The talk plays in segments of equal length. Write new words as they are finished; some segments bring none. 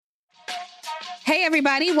Hey,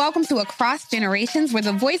 everybody. Welcome to Across Generations, where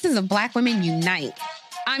the voices of Black women unite.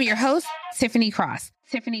 I'm your host, Tiffany Cross.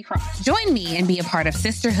 Join me and be a part of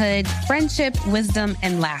sisterhood, friendship, wisdom,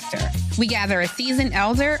 and laughter. We gather a seasoned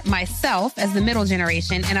elder, myself as the middle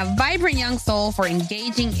generation, and a vibrant young soul for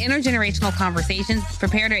engaging intergenerational conversations.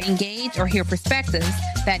 Prepare to engage or hear perspectives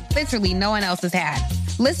that literally no one else has had.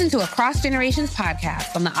 Listen to Across Generations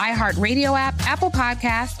podcast on the iHeartRadio app, Apple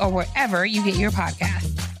Podcasts, or wherever you get your podcasts.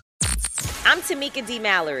 I'm Tamika D.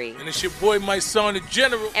 Mallory. And it's your boy, my son, the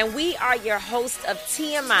General. And we are your hosts of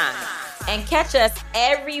TMI. And catch us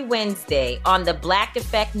every Wednesday on the Black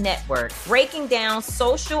Effect Network, breaking down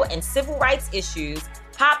social and civil rights issues,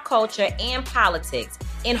 pop culture, and politics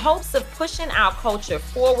in hopes of pushing our culture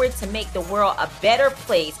forward to make the world a better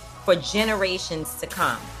place for generations to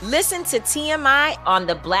come. Listen to TMI on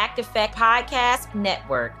the Black Effect Podcast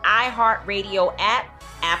Network, iHeartRadio app,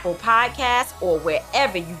 Apple Podcasts, or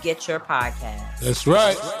wherever you get your podcasts. That's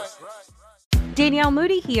right. Danielle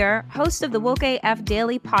Moody here, host of the Woke AF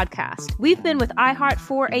Daily podcast. We've been with iHeart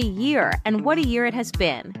for a year, and what a year it has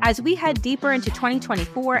been. As we head deeper into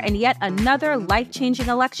 2024 and yet another life-changing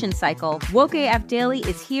election cycle, Woke AF Daily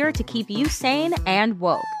is here to keep you sane and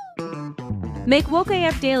woke. Make Woke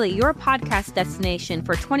AF Daily your podcast destination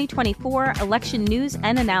for 2024 election news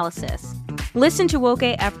and analysis. Listen to Woke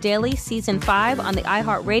AF Daily Season 5 on the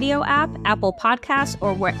iHeartRadio app, Apple Podcasts,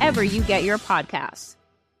 or wherever you get your podcasts.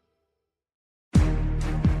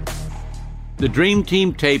 The Dream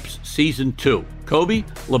Team Tapes Season 2, Kobe,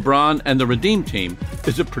 LeBron, and the Redeem Team,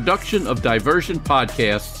 is a production of Diversion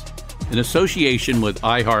Podcasts in association with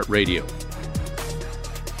iHeartRadio.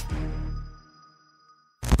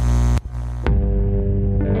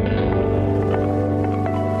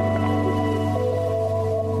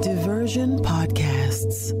 Diversion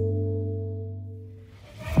Podcasts.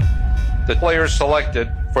 The players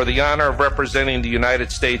selected for the honor of representing the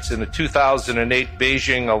United States in the 2008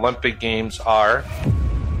 Beijing Olympic Games are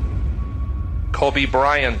Kobe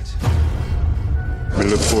Bryant. I've been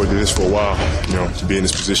looking forward to this for a while, to be in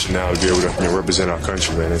this position now, to be able to represent our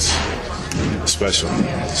country, man. It's special.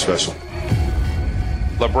 It's special.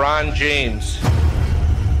 LeBron James.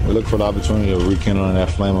 We look for the opportunity of rekindling that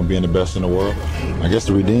flame of being the best in the world. I guess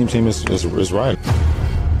the Redeem Team is right.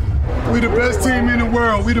 We the best team in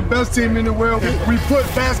the world. We put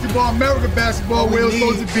basketball, American basketball, where it's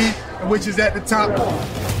supposed to be, which is at the top.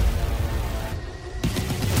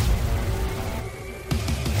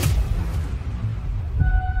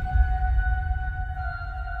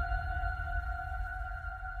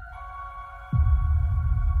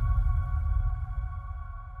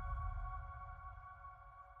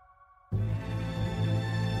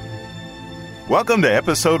 Welcome to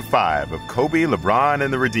episode 5 of Kobe, LeBron,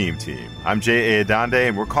 and the Redeem Team. I'm Jay Adande,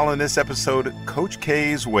 and we're calling this episode Coach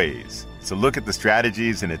K's Ways. It's a look at the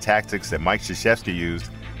strategies and the tactics that Mike Krzyzewski used,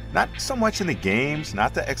 not so much in the games,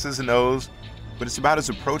 not the X's and O's, but it's about his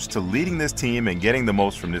approach to leading this team and getting the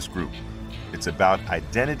most from this group. It's about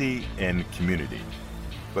identity and community.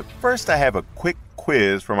 But first, I have a quick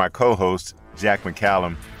quiz for my co-host, Jack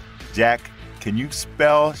McCallum. Jack, can you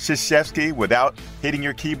spell Krzyzewski without hitting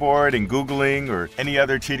your keyboard and Googling or any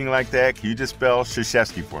other cheating like that? Can you just spell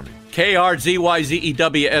Krzyzewski for me? Krzywski.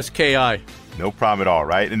 No problem at all,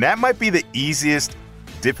 right? And that might be the easiest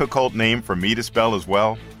difficult name for me to spell as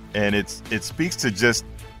well. And it speaks to just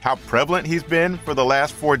how prevalent he's been for the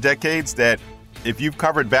last 4 decades, that if you've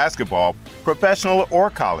covered basketball, professional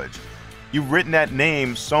or college, you've written that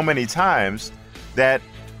name so many times that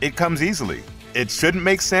it comes easily. It shouldn't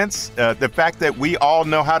make sense. The fact that we all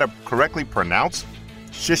know how to correctly pronounce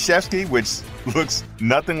Krzyzewski, which looks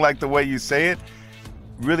nothing like the way you say it,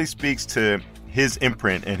 really speaks to his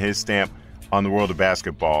imprint and his stamp on the world of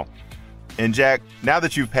basketball. And Jack, now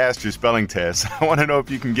that you've passed your spelling test, I want to know if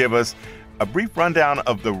you can give us a brief rundown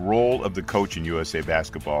of the role of the coach in USA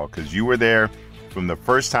basketball, because you were there from the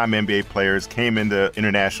first time NBA players came into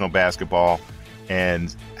international basketball,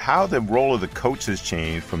 and how the role of the coach has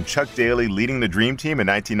changed from Chuck Daly leading the Dream Team in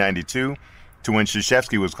 1992 to when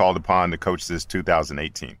Krzyzewski was called upon to coach this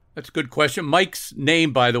 2018. That's a good question. Mike's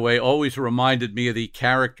name, by the way, always reminded me of the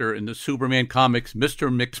character in the Superman comics, Mr.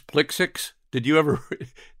 Mxyzptlk. Did you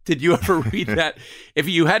ever read that? If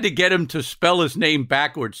you had to get him to spell his name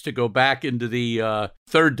backwards to go back into the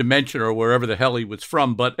third dimension or wherever the hell he was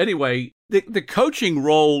from. But anyway, the coaching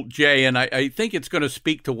role, Jay, and I think it's going to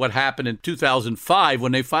speak to what happened in 2005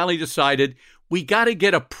 when they finally decided we got to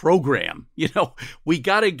get a program. We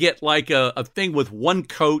got to get like a thing with one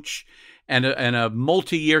coach and a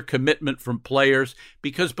multi-year commitment from players,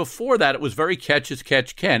 because before that it was very catch as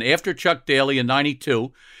catch can. After Chuck Daly in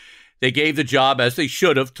 92, They gave the job, as they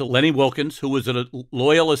should have, to Lenny Wilkens, who was a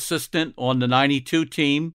loyal assistant on the 92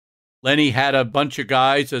 team. Lenny had a bunch of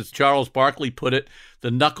guys, as Charles Barkley put it. The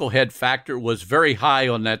knucklehead factor was very high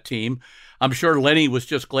on that team. I'm sure Lenny was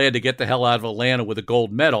just glad to get the hell out of Atlanta with a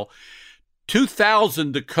gold medal.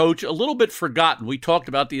 2000, the coach, a little bit forgotten, we talked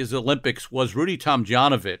about these Olympics, was Rudy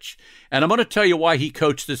Tomjanovich. And I'm going to tell you why he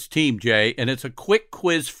coached this team, Jay, and it's a quick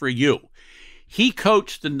quiz for you. He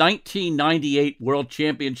coached the 1998 World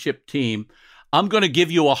Championship team. I'm going to give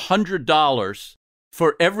you $100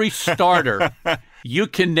 for every starter you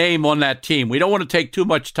can name on that team. We don't want to take too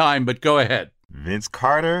much time, but go ahead. Vince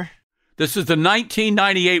Carter. This is the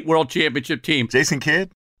 1998 World Championship team. Jason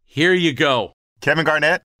Kidd. Here you go. Kevin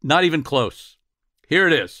Garnett. Not even close. Here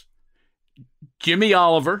it is. Jimmy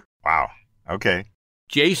Oliver. Wow. Okay.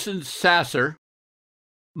 Jason Sasser.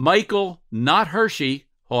 Michael, not Hershey,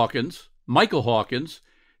 Hawkins. Michael Hawkins.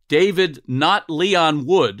 David, not Leon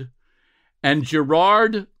Wood. And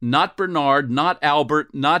Gerard, not Bernard, not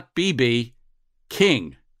Albert, not BB,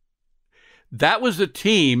 King. That was the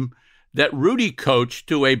team that Rudy coached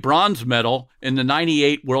to a bronze medal in the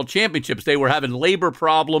 98 World Championships. They were having labor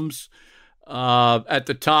problems at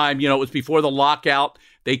the time. You know, it was before the lockout.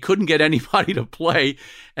 They couldn't get anybody to play,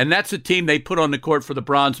 and that's the team they put on the court for the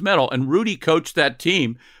bronze medal. And Rudy coached that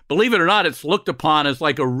team. Believe it or not, it's looked upon as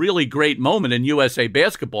like a really great moment in USA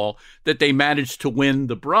basketball that they managed to win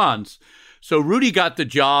the bronze. So Rudy got the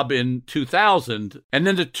job in 2000, and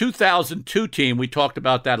then the 2002 team, we talked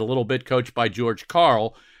about that a little bit, coached by George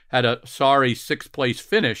Karl, had a sorry sixth-place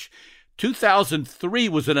finish. 2003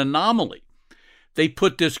 was an anomaly. They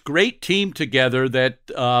put this great team together that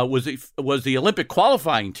was the Olympic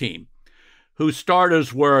qualifying team, whose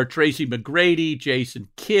starters were Tracy McGrady, Jason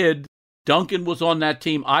Kidd, Duncan was on that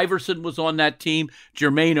team, Iverson was on that team,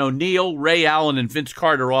 Jermaine O'Neal, Ray Allen, and Vince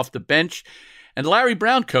Carter off the bench, and Larry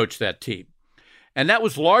Brown coached that team. And that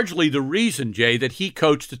was largely the reason, Jay, that he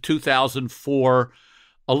coached the 2004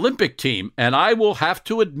 Olympic team. And I will have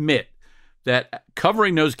to admit that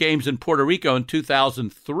covering those games in Puerto Rico in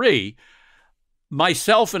 2003,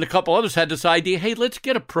 myself and a couple others had this idea, hey, let's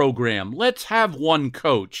get a program. Let's have one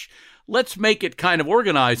coach. Let's make it kind of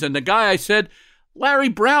organized. And the guy, I said, Larry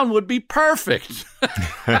Brown would be perfect.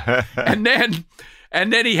 and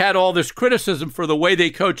then he had all this criticism for the way they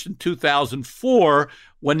coached in 2004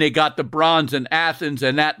 when they got the bronze in Athens,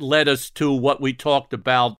 and that led us to what we talked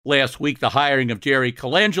about last week, the hiring of Jerry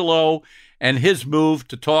Colangelo and his move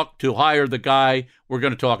to hire the guy we're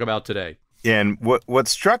going to talk about today. And what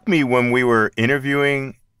struck me when we were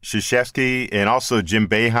interviewing Krzyzewski and also Jim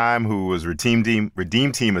Boeheim, who was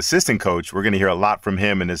Redeem Team assistant coach, we're going to hear a lot from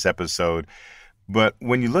him in this episode. But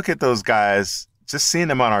when you look at those guys, just seeing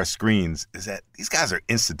them on our screens, is that these guys are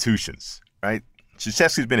institutions, right?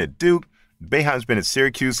 Krzyzewski's been at Duke. Boeheim's been at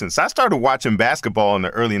Syracuse since I started watching basketball in the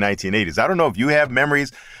early 1980s. I don't know if you have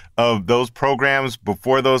memories of those programs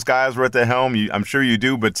before those guys were at the helm. I'm sure you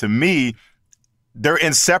do. But to me, they're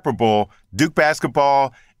inseparable. Duke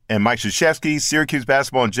basketball and Mike Krzyzewski, Syracuse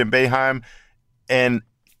basketball and Jim Boeheim. And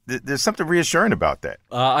there's something reassuring about that.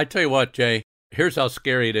 I tell you what, Jay, here's how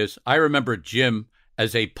scary it is. I remember Jim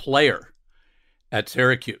as a player at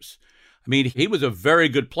Syracuse. I mean, he was a very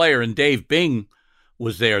good player, and Dave Bing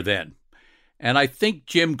was there then. And I think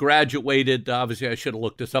Jim graduated, obviously I should have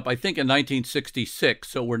looked this up, I think in 1966.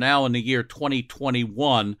 So we're now in the year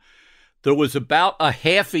 2021. There was about a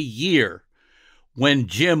half a year when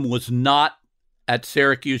Jim was not at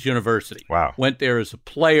Syracuse University. Wow. Went there as a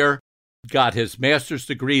player, got his master's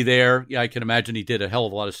degree there. Yeah, I can imagine he did a hell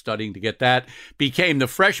of a lot of studying to get that. Became the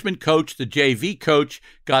freshman coach, the JV coach,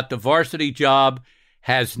 got the varsity job,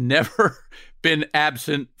 has never been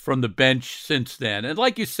absent from the bench since then. And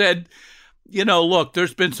like you said, you know, look,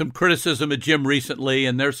 there's been some criticism of Jim recently,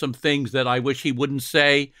 and there's some things that I wish he wouldn't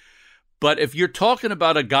say. But if you're talking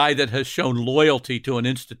about a guy that has shown loyalty to an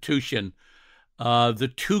institution,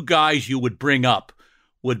 the two guys you would bring up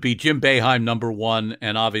would be Jim Boeheim, number one,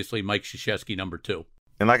 and obviously Mike Krzyzewski, number two.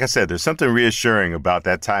 And like I said, there's something reassuring about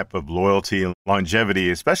that type of loyalty and longevity,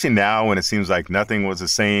 especially now when it seems like nothing was the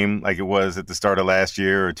same like it was at the start of last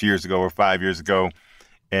year or 2 years ago or 5 years ago.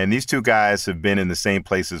 And these two guys have been in the same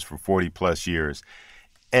places for 40-plus years.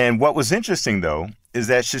 And what was interesting, though, is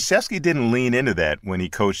that Krzyzewski didn't lean into that when he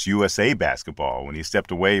coached USA basketball, when he stepped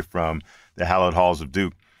away from the hallowed halls of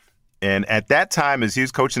Duke. And at that time, as he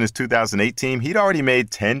was coaching his 2008 team, he'd already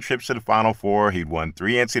made 10 trips to the Final Four. He'd won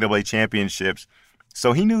 3 NCAA championships.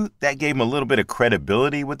 So he knew that gave him a little bit of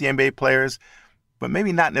credibility with the NBA players, but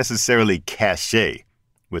maybe not necessarily cachet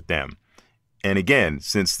with them. And again,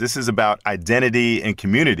 since this is about identity and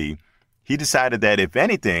community, he decided that, if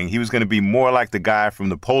anything, he was going to be more like the guy from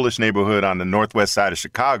the Polish neighborhood on the northwest side of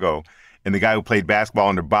Chicago and the guy who played basketball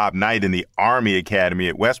under Bob Knight in the Army Academy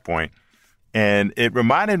at West Point. And it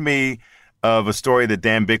reminded me of a story that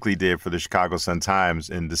Dan Bickley did for the Chicago Sun-Times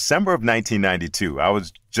in December of 1992. I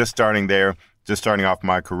was just starting there, just starting off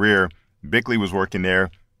my career. Bickley was working there.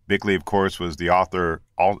 Bickley, of course, was the author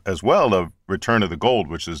as well of Return of the Gold,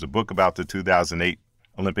 which is the book about the 2008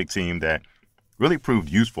 Olympic team that really proved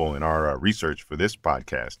useful in our research for this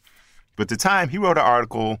podcast. But at the time, he wrote an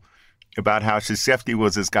article about how Krzyzewski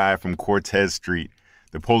was this guy from Cortez Street,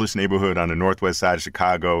 the Polish neighborhood on the northwest side of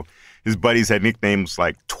Chicago. His buddies had nicknames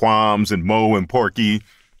like Twams and Mo and Porky.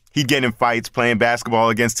 He'd get in fights playing basketball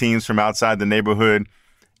against teams from outside the neighborhood.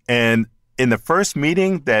 And in the first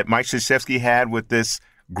meeting that Mike Krzyzewski had with this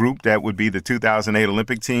group that would be the 2008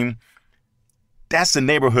 Olympic team, that's the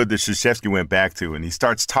neighborhood that Krzyzewski went back to. And he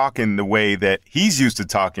starts talking the way that he's used to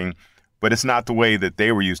talking, but it's not the way that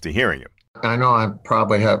they were used to hearing him. I know I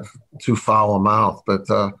probably have too foul a mouth, but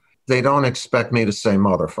they don't expect me to say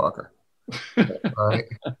motherfucker. Right?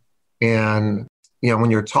 And,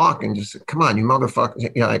 when you're talking, just come on, you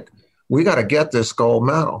motherfucker. Like, we got to get this gold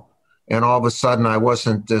medal. And all of a sudden, I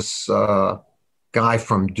wasn't this guy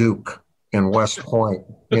from Duke in West Point.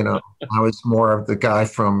 I was more of the guy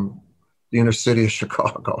from the inner city of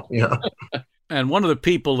Chicago. And one of the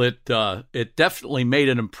people it definitely made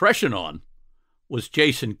an impression on was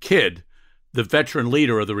Jason Kidd, the veteran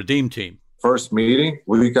leader of the Redeem team. First meeting,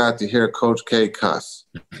 we got to hear Coach K cuss,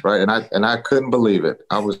 right? And I couldn't believe it.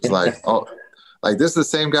 I was like, oh, like, this is the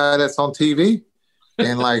same guy that's on TV?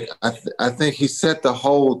 And like, I think he set the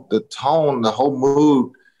tone, the whole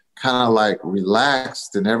mood kind of like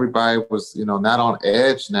relaxed, and everybody was, not on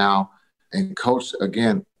edge now. And Coach,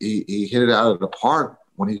 again, he hit it out of the park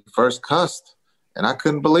when he first cussed. And I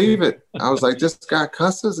couldn't believe it. I was like, this guy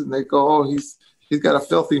cusses? And they go, oh, he's got a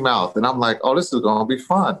filthy mouth. And I'm like, oh, this is going to be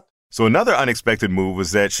fun. So another unexpected move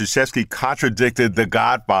was that Krzyzewski contradicted the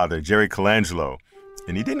godfather, Jerry Colangelo.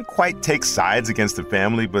 And he didn't quite take sides against the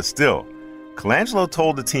family, but still, Colangelo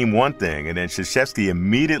told the team one thing, and then Krzyzewski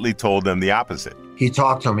immediately told them the opposite. He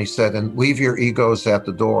talked to him. He said, and leave your egos at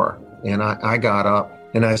the door. And I got up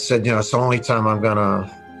and I said, it's the only time I'm going to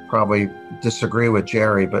probably disagree with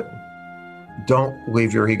Jerry, but don't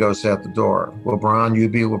leave your egos at the door. LeBron, you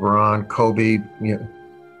be LeBron. Kobe,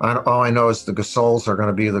 all I know is the Gasols are going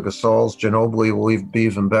to be the Gasols. Ginobili will be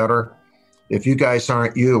even better. If you guys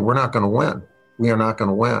aren't you, we're not going to win. We are not going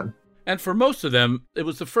to win. And for most of them, it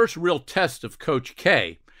was the first real test of Coach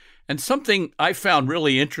K. And something I found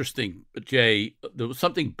really interesting, Jay, there was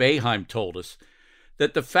something Boeheim told us,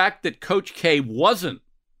 that the fact that Coach K wasn't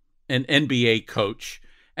an NBA coach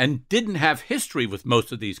and didn't have history with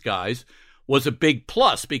most of these guys was a big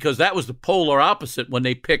plus, because that was the polar opposite when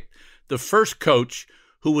they picked the first coach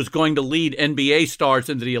who was going to lead NBA stars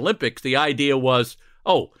into the Olympics. The idea was,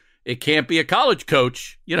 oh, it can't be a college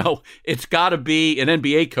coach. It's got to be an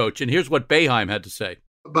NBA coach. And here's what Boeheim had to say.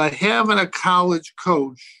 By having a college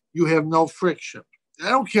coach, you have no friction. I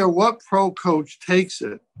don't care what pro coach takes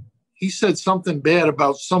it. He said something bad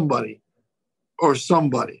about somebody or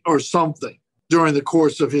something during the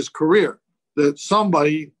course of his career, that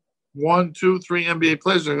somebody, 1, 2, 3 NBA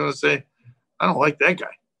players are going to say, I don't like that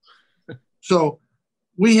guy. So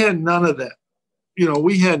we had none of that.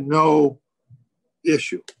 We had no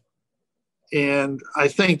issue. And I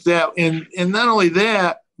think that, and not only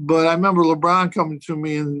that, but I remember LeBron coming to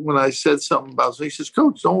me, and when I said something about it, he says,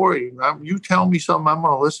 Coach, don't worry. You tell me something, I'm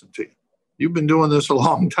going to listen to you. You've been doing this a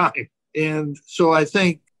long time. And so I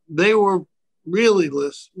think they were really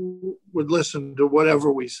would listen to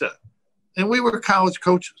whatever we said. And we were college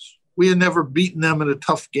coaches. We had never beaten them in a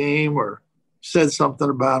tough game or said something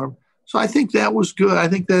about them. So I think that was good. I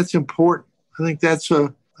think that's important. I think that's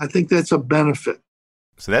a benefit.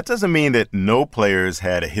 So that doesn't mean that no players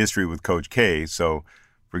had a history with Coach K. So,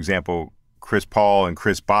 for example, Chris Paul and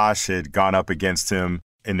Chris Bosh had gone up against him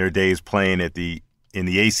in their days playing in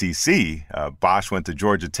the ACC. Bosh went to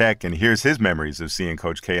Georgia Tech, and here's his memories of seeing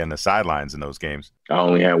Coach K on the sidelines in those games. I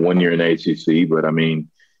only had 1 year in the ACC, but I mean,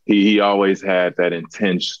 he always had that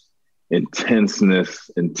intenseness,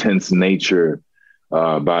 intense nature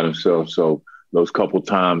about himself. So those couple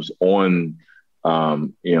times on,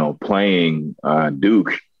 playing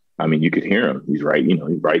Duke, I mean, you could hear him. He's right, he's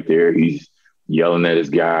right there. He's yelling at his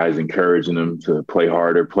guys, encouraging them to play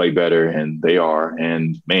harder, play better, and they are.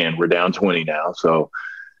 And, man, we're down 20 now. So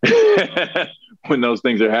when those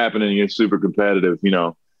things are happening and you're super competitive,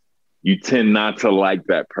 you tend not to like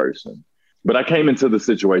that person. But I came into the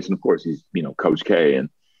situation, of course, he's, Coach K, and,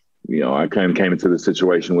 I came into the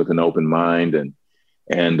situation with an open mind, and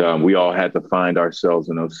And we all had to find ourselves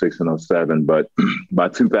in 06 and 07. But by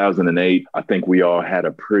 2008, I think we all had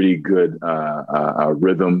a pretty good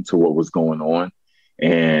rhythm to what was going on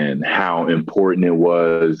and how important it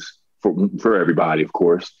was for everybody, of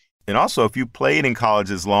course. And also, if you played in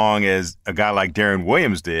college as long as a guy like Darren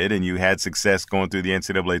Williams did and you had success going through the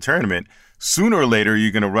NCAA tournament, sooner or later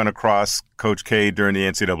you're going to run across Coach K during the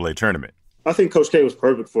NCAA tournament. I think Coach K was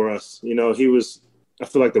perfect for us. You know, he was, I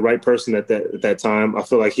feel like, the right person at that time. I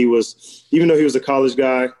feel like he was, even though he was a college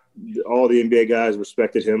guy, all the NBA guys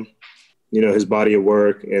respected him, you know, his body of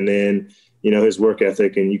work and then, you know, his work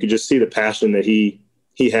ethic. And you could just see the passion that he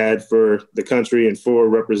had for the country and for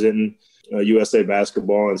representing USA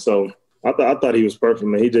basketball. And so I thought he was perfect,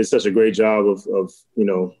 man. He did such a great job of you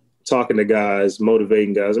know, talking to guys,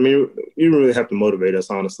 motivating guys. I mean, you didn't really have to motivate us,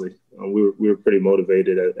 honestly. We were pretty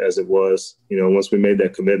motivated as it was, you know, once we made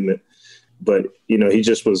that commitment. But, you know, he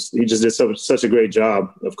just did such a great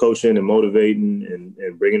job of coaching and motivating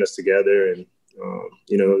and bringing us together. And,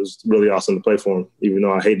 you know, it was really awesome to play for him, even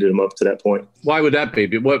though I hated him up to that point. Why would that be?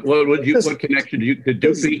 What connection did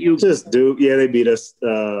Duke beat you? Just Duke. Yeah, they beat us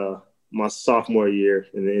my sophomore year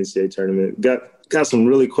in the NCAA tournament. Got some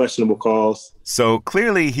really questionable calls. So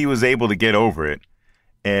clearly he was able to get over it.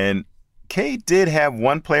 And K did have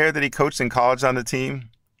one player that he coached in college on the team,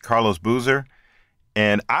 Carlos Boozer.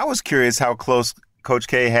 And I was curious how close Coach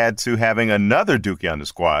K had to having another Dookie on the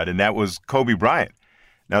squad, and that was Kobe Bryant.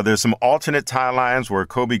 Now, there's some alternate timelines where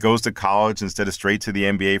Kobe goes to college instead of straight to the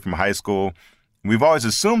NBA from high school. We've always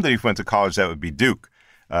assumed that if he went to college, that would be Duke.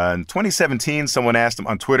 In 2017, someone asked him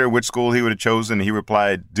on Twitter which school he would have chosen, and he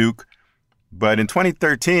replied Duke. But in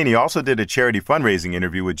 2013, he also did a charity fundraising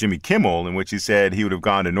interview with Jimmy Kimmel in which he said he would have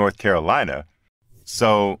gone to North Carolina.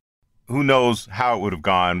 So who knows how it would have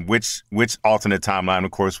gone, which alternate timeline.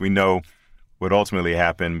 Of course, we know what ultimately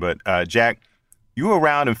happened. But, Jack, you were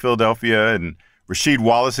around in Philadelphia, and Rasheed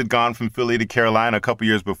Wallace had gone from Philly to Carolina a couple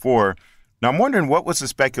years before. Now, I'm wondering what was the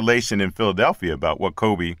speculation in Philadelphia about what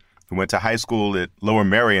Kobe, who went to high school at Lower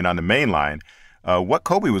Merion on the main line, what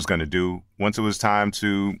Kobe was going to do once it was time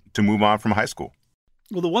to move on from high school.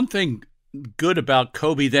 Well, the one thing good about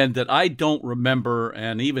Kobe then that I don't remember,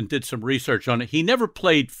 and even did some research on it, he never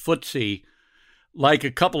played footsie like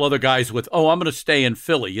a couple other guys with, I'm going to stay in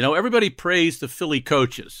Philly. You know, everybody praised the Philly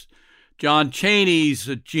coaches. John Chaney's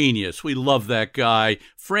a genius. We love that guy.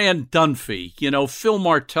 Fran Dunphy, you know, Phil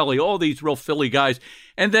Martelli, all these real Philly guys.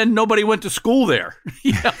 And then nobody went to school there.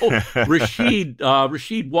 You know,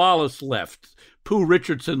 Rasheed Wallace left. Pooh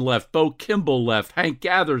Richardson left. Bo Kimball left. Hank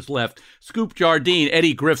Gathers left. Scoop Jardine,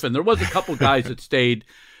 Eddie Griffin. There was a couple guys that stayed.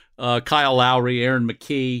 Kyle Lowry, Aaron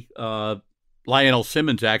McKee, Lionel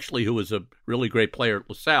Simmons, actually, who was a really great player at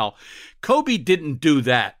LaSalle. Kobe didn't do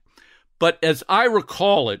that. But as I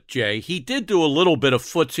recall it, Jay, he did do a little bit of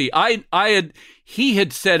footsie. He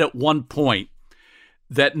had said at one point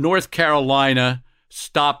that North Carolina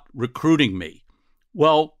stopped recruiting me.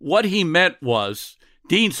 Well, what he meant was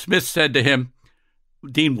Dean Smith said to him,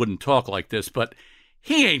 Dean wouldn't talk like this, but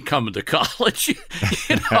he ain't coming to college.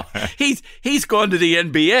 You know, he's gone to the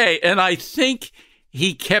NBA, and I think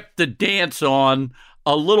he kept the dance on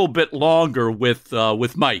a little bit longer with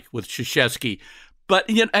Mike, with Krzyzewski. But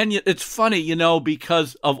and it's funny, you know,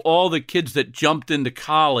 because of all the kids that jumped into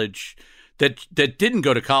college, that didn't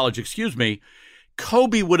go to college,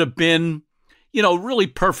 Kobe would have been, you know, really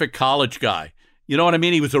perfect college guy. You know what I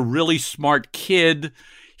mean? He was a really smart kid.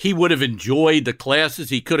 He would have enjoyed the classes.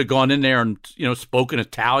 He could have gone in there and, you know, spoken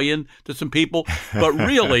Italian to some people. But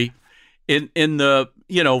really, in the,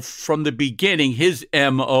 you know, from the beginning, his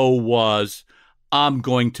MO was, I'm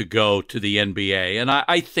going to go to the NBA. And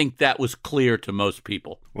I think that was clear to most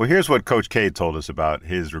people. Well, here's what Coach K told us about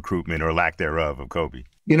his recruitment or lack thereof of Kobe.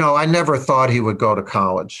 You know, I never thought he would go to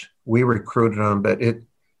college. We recruited him, but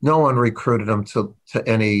no one recruited him to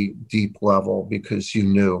any deep level because you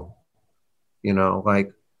knew, you know,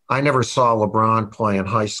 like I never saw LeBron play in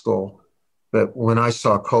high school, but when I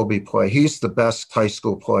saw Kobe play, he's the best high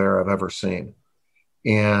school player I've ever seen.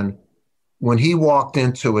 And when he walked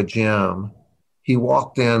into a gym, he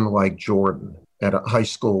walked in like Jordan at a high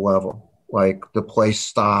school level. Like the place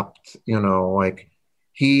stopped, you know, like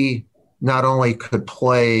he not only could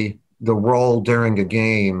play the role during a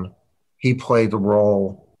game, he played the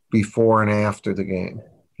role before and after the game.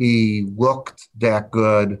 He looked that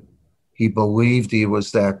good. He believed he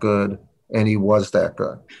was that good, and he was that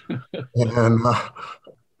good.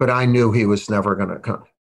 But I knew he was never going to come.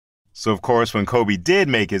 So, of course, when Kobe did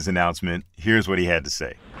make his announcement, here's what he had to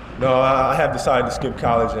say. No, I have decided to skip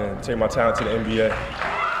college and take my talent to the NBA.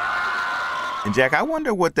 And Jack, I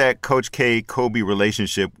wonder what that Coach K-Kobe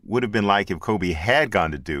relationship would have been like if Kobe had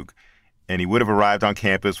gone to Duke and he would have arrived on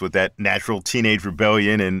campus with that natural teenage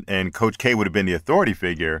rebellion and Coach K would have been the authority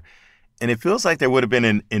figure. And it feels like there would have been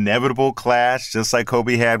an inevitable clash, just like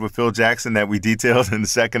Kobe had with Phil Jackson that we detailed in the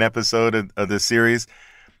second episode of the series.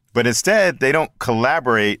 But instead, they don't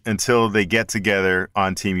collaborate until they get together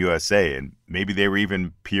on Team USA. And maybe they were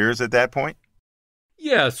even peers at that point?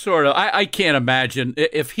 Yeah, sort of. I can't imagine.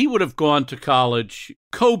 If he would have gone to college,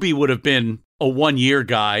 Kobe would have been a one-year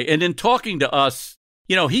guy. And in talking to us,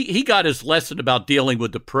 you know, he got his lesson about dealing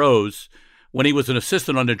with the pros when he was an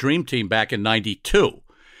assistant on the Dream Team back in 92.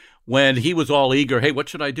 When he was all eager, hey, what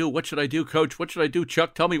should I do? What should I do, Coach? What should I do?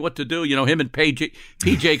 Chuck, tell me what to do. You know, him and PJ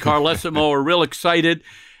Carlesimo are real excited.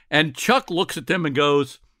 And Chuck looks at them and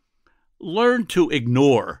goes, learn to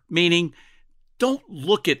ignore, meaning don't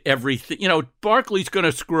look at everything. You know, Barkley's going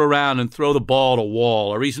to screw around and throw the ball at a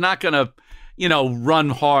wall, or he's not going to, you know, run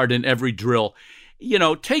hard in every drill. You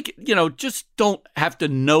know, just don't have to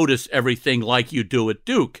notice everything like you do at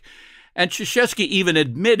Duke. And Krzyzewski even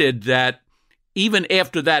admitted that even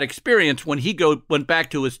after that experience, when he went back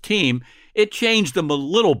to his team, it changed him a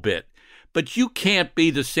little bit. But you can't be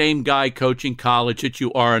the same guy coaching college that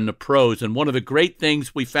you are in the pros. And one of the great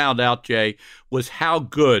things we found out, Jay, was how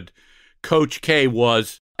good Coach K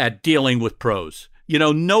was at dealing with pros. You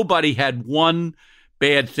know, nobody had one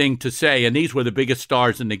bad thing to say, and these were the biggest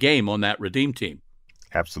stars in the game on that Redeem team.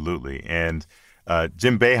 Absolutely. And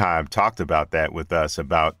Jim Boeheim talked about that with us,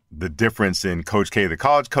 about the difference in Coach K, the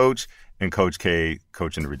college coach, and Coach K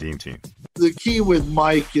coaching the Redeem team. The key with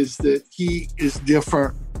Mike is that he is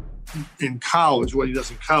different in college, what he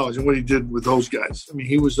does in college and what he did with those guys. I mean,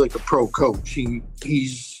 he was like a pro coach.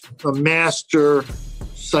 He's a master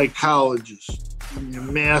psychologist, a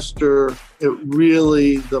master at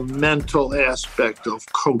really the mental aspect of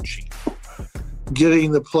coaching.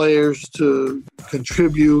 Getting the players to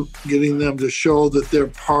contribute, getting them to show that they're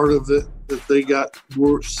part of it, that they got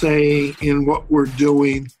say in what we're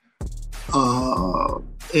doing,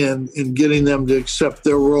 and getting them to accept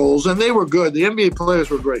their roles. And they were good. The NBA players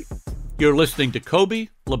were great. You're listening to Kobe,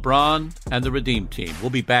 LeBron, and the Redeem Team. We'll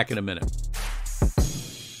be back in a minute.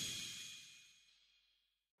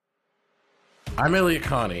 I'm Elliot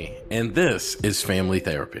Connie, and this is Family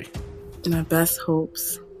Therapy. My best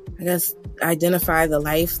hopes, I guess, identify the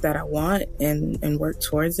life that I want and work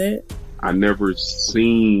towards it. I never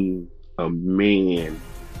seen a man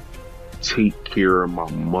take care of my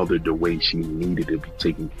mother the way she needed to be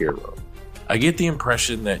taken care of. I get the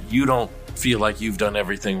impression that you don't feel like you've done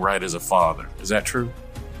everything right as a father. Is that true?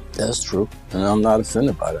 That's true, and I'm not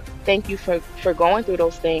offended by that. Thank you for going through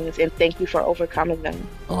those things, and thank you for overcoming them.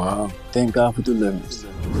 Wow. Thank God for deliverance.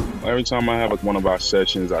 Every time I have one of our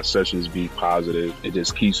sessions be positive. It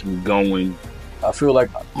just keeps me going. I feel like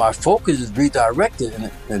my focus is redirected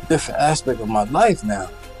in a different aspect of my life now.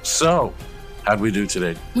 So, how'd we do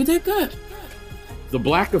today? We did good. The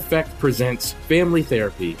Black Effect presents Family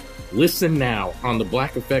Therapy. Listen now on the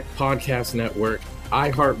Black Effect Podcast Network,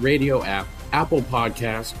 iHeartRadio app, Apple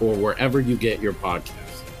Podcasts, or wherever you get your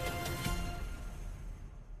podcasts.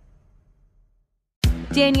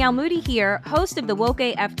 Danielle Moody here, host of the Woke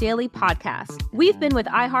AF Daily podcast. We've been with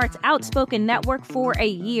iHeart's Outspoken Network for a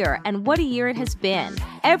year, and what a year it has been.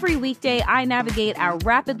 Every weekday, I navigate our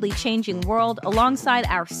rapidly changing world alongside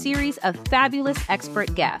our series of fabulous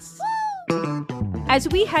expert guests. As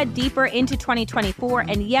we head deeper into 2024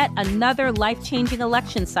 and yet another life-changing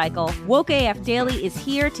election cycle, Woke AF Daily is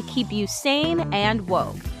here to keep you sane and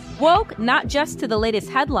woke. Woke not just to the latest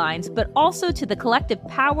headlines, but also to the collective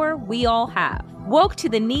power we all have. Woke to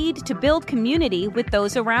the need to build community with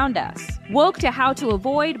those around us. Woke to how to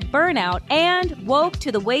avoid burnout, and woke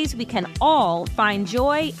to the ways we can all find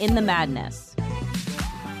joy in the madness.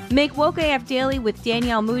 Make Woke AF Daily with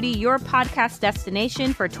Danielle Moody your podcast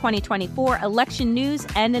destination for 2024 election news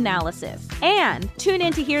and analysis. And tune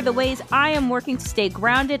in to hear the ways I am working to stay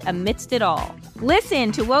grounded amidst it all.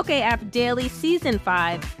 Listen to Woke AF Daily Season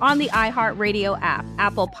 5 on the iHeartRadio app,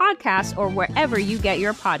 Apple Podcasts, or wherever you get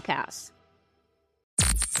your podcasts.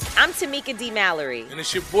 I'm Tamika D. Mallory. And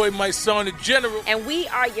it's your boy, my son, the General. And we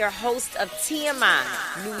are your host of TMI.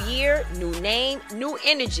 New year, new name, new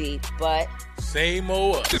energy, but same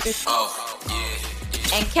old us.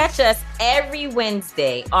 And catch us every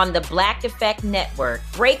Wednesday on the Black Effect Network,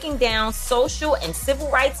 breaking down social and civil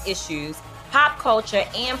rights issues, pop culture,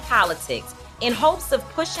 and politics in hopes of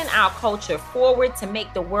pushing our culture forward to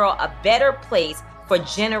make the world a better place for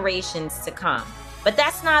generations to come. But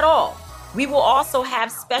that's not all. We will also have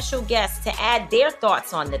special guests to add their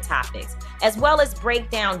thoughts on the topics, as well as break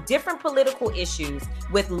down different political issues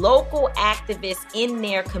with local activists in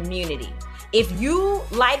their community. If you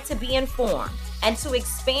like to be informed and to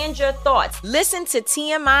expand your thoughts, listen to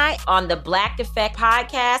TMI on the Black Effect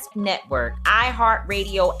Podcast Network,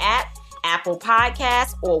 iHeartRadio app, Apple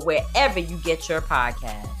Podcasts, or wherever you get your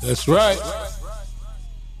podcasts. That's right.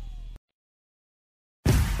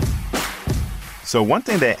 So one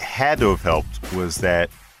thing that had to have helped was that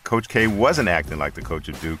Coach K wasn't acting like the coach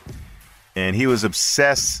of Duke, and he was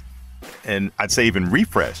obsessed and I'd say even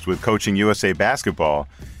refreshed with coaching USA basketball.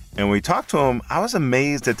 And when we talked to him, I was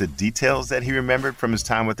amazed at the details that he remembered from his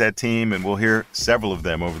time with that team, and we'll hear several of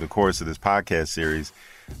them over the course of this podcast series.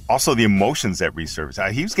 Also, the emotions that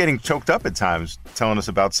resurfaced. He was getting choked up at times telling us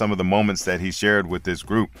about some of the moments that he shared with this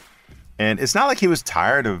group. And it's not like he was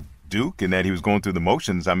tired of Duke and that he was going through the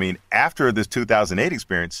motions. I mean, after this 2008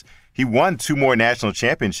 experience, he won 2 more national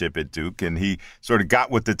championships at Duke, and he sort of got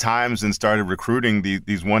with the times and started recruiting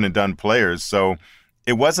these one-and-done players. So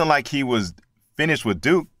it wasn't like he was finished with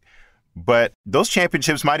Duke, but those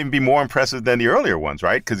championships might even be more impressive than the earlier ones,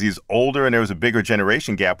 right? Because he's older and there was a bigger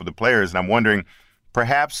generation gap with the players. And I'm wondering,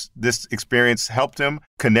 perhaps this experience helped him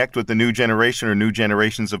connect with the new generation or new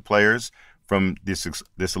generations of players from this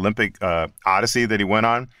Olympic odyssey that he went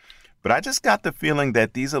on. But I just got the feeling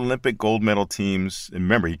that these Olympic gold medal teams, and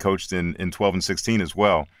remember, he coached in 12 and 16 as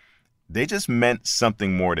well, they just meant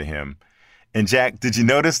something more to him. And Jack, did you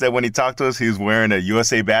notice that when he talked to us, he was wearing a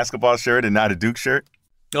USA basketball shirt and not a Duke shirt?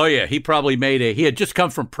 Oh, yeah. He probably he had just come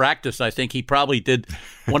from practice. I think he probably did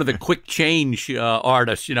one of the quick change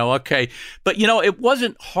artists, okay. But, it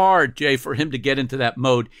wasn't hard, Jay, for him to get into that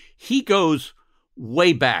mode. He goes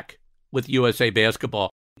way back with USA basketball.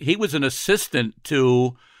 He was an assistant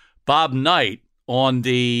to Bob Knight on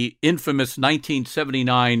the infamous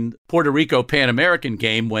 1979 Puerto Rico Pan American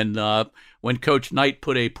game when Coach Knight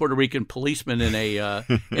put a Puerto Rican policeman in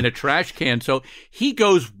a trash can. So he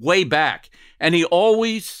goes way back, and he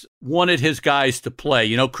always wanted his guys to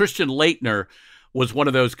play. Christian Laettner was one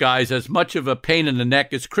of those guys, as much of a pain in the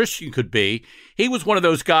neck as Christian could be. He was one of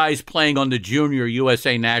those guys playing on the junior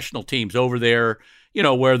USA national teams over there,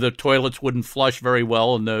 where the toilets wouldn't flush very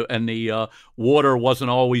well and the water wasn't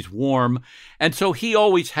always warm. And so he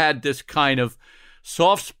always had this kind of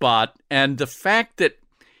soft spot. And the fact that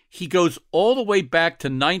he goes all the way back to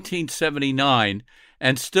 1979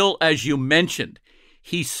 and still, as you mentioned,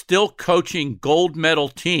 he's still coaching gold medal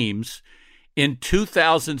teams in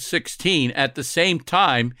 2016. At the same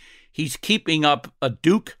time, he's keeping up a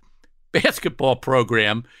Duke basketball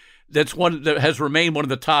program that's one that has remained one of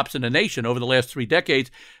the tops in the nation over the last 3 decades.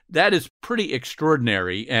 That is pretty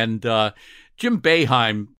extraordinary. And Jim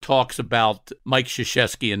Boeheim talks about Mike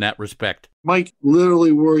Krzyzewski in that respect. Mike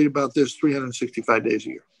literally worried about this 365 days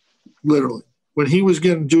a year. Literally. When he was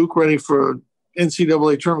getting Duke ready for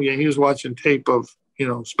NCAA tournament game, he was watching tape of,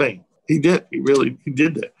 Spain. He did. He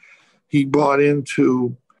did that. He bought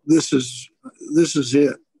into this is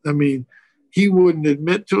it. I mean, he wouldn't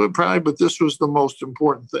admit to it probably, but this was the most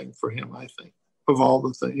important thing for him, I think, of all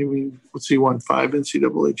the things. I mean, he won 5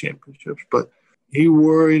 NCAA championships, but he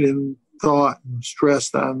worried and thought and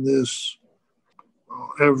stressed on this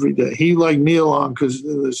every day. He liked me along because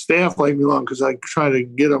the staff liked me along because I try to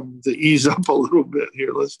get them to ease up a little bit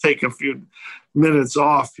here. Let's take a few minutes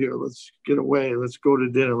off here. Let's get away. Let's go to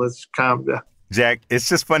dinner. Let's calm down. Jack, it's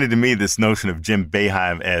just funny to me, this notion of Jim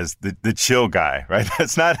Boeheim as the chill guy, right?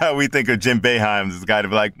 That's not how we think of Jim Boeheim as the guy to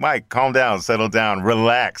be like, Mike, calm down, settle down,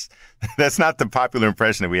 relax. That's not the popular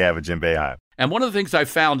impression that we have of Jim Boeheim. And one of the things I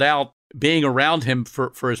found out being around him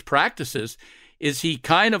for his practices is he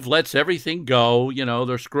kind of lets everything go.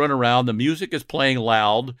 They're screwing around. The music is playing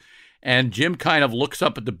loud. And Jim kind of looks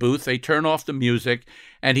up at the booth. They turn off the music,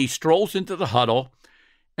 and he strolls into the huddle.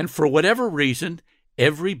 And for whatever reason,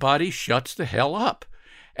 everybody shuts the hell up.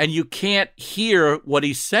 And you can't hear what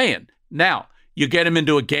he's saying. Now, you get him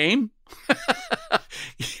into a game,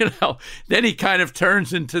 then he kind of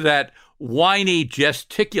turns into that whiny,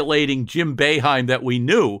 gesticulating Jim Boeheim that we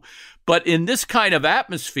knew. But in this kind of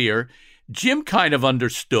atmosphere, Jim kind of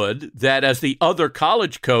understood that as the other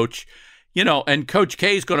college coach, and Coach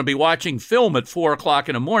K is going to be watching film at 4:00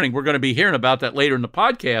 in the morning. We're going to be hearing about that later in the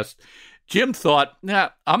podcast. Jim thought,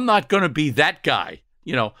 I'm not going to be that guy.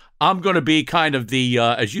 I'm going to be kind of the,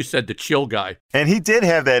 as you said, the chill guy. And he did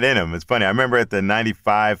have that in him. It's funny. I remember at the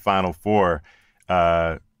 95 Final Four,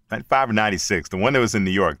 95 or 96, the one that was in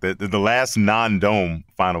New York, the last non-dome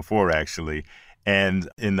Final Four, actually. And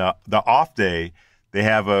in the off day, they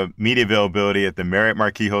have a media availability at the Marriott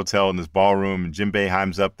Marquis Hotel in this ballroom, and Jim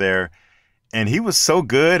Boeheim's up there. and he was so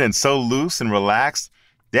good and so loose and relaxed.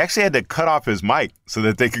 They actually had to cut off his mic so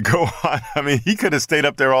that they could go on. I mean, he could have stayed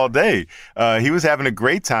up there all day. He was having a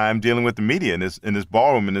great time dealing with the media in this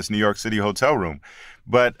ballroom in this New York City hotel room.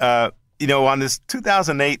 But, on this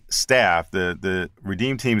 2008 staff, the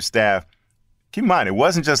Redeem Team staff, keep in mind, it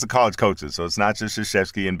wasn't just the college coaches. So it's not just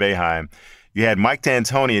Krzyzewski and Boeheim. You had Mike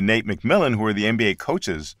D'Antoni and Nate McMillan, who were the NBA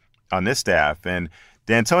coaches on this staff. And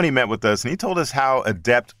D'Antoni met with us, and he told us how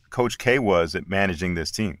adept Coach K was at managing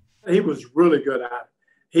this team. He was really good at it.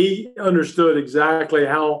 He understood exactly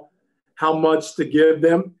how much to give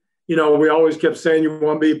them. We always kept saying you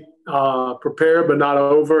want to be prepared, but not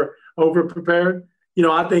over prepared.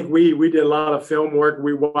 I think we did a lot of film work.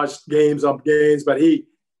 We watched games, but he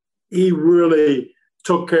really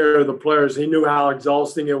took care of the players. He knew how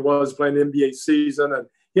exhausting it was playing the NBA season, and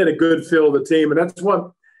he had a good feel of the team. And that's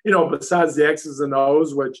what, besides the X's and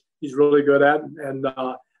O's, which he's really good at, and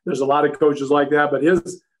there's a lot of coaches like that, but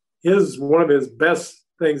his one of his best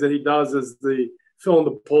things that he does is the feeling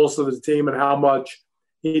the pulse of his team and how much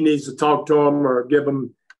he needs to talk to them or give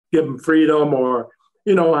them freedom or,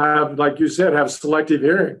 have, like you said, have selective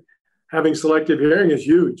hearing. Having selective hearing is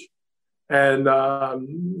huge. And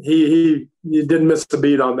he didn't miss a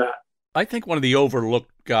beat on that. I think one of the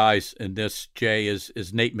overlooked guys in this, Jay, is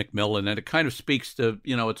Nate McMillan. And it kind of speaks to,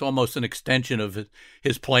 it's almost an extension of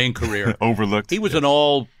his playing career. Overlooked. He was an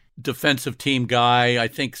all defensive team guy, I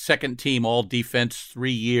think second team all defense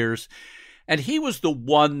 3 years. And he was the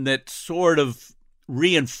one that sort of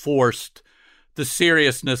reinforced the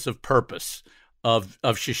seriousness of purpose of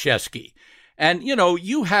Krzyzewski. And,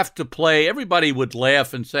 you have to play. Everybody would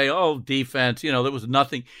laugh and say, oh, defense, there was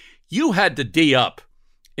nothing. You had to D up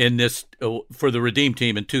in this for the Redeem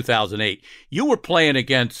Team in 2008. You were playing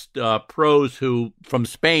against pros from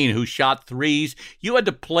Spain who shot threes. You had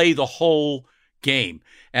to play the whole game.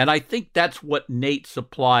 And I think that's what Nate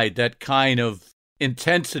supplied, that kind of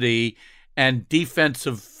intensity and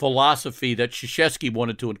defensive philosophy that Krzyzewski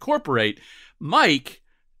wanted to incorporate. Mike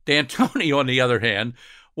D'Antoni, on the other hand,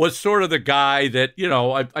 was sort of the guy that,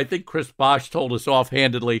 I think Chris Bosh told us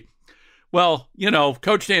offhandedly, well,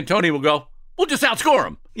 Coach D'Antoni will go, we'll just outscore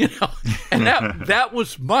him, and that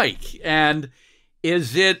was Mike. And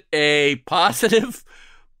is it a positive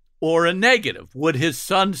or a negative? Would his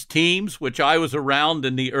son's teams, which I was around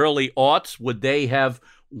in the early aughts, would they have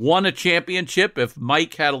won a championship if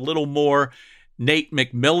Mike had a little more Nate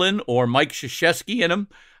McMillan or Mike Krzyzewski in him?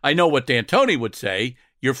 I know what D'Antoni would say.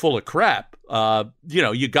 You're full of crap.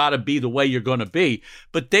 You got to be the way you're going to be.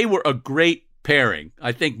 But they were a great pairing.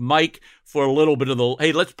 I think Mike for a little bit of the,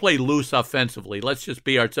 hey, let's play loose offensively. Let's just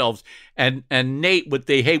be ourselves. And Nate with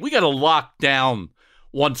the, hey, we got to lock down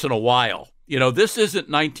once in a while. This isn't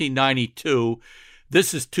 1992.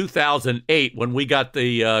 This is 2008 when we got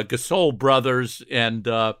the Gasol brothers and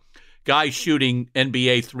guys shooting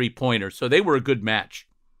NBA three-pointers. So they were a good match.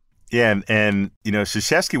 Yeah, and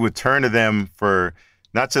Krzyzewski would turn to them for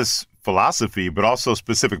not just philosophy, but also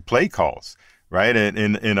specific play calls, right?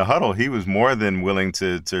 And in a huddle, he was more than willing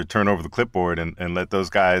to turn over the clipboard and let those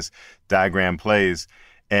guys diagram plays.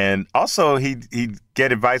 And also, he'd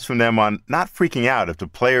get advice from them on not freaking out if the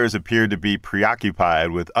players appeared to be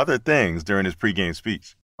preoccupied with other things during his pregame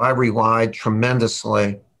speech. I relied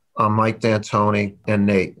tremendously on Mike D'Antoni and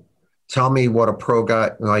Nate. Tell me what a pro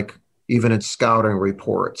guy, like even in scouting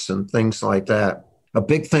reports and things like that. A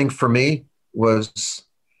big thing for me was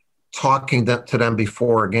talking to them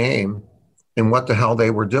before a game and what the hell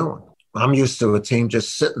they were doing. I'm used to a team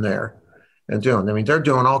just sitting there and doing. I mean, they're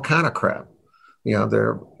doing all kind of crap.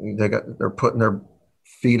 They're putting their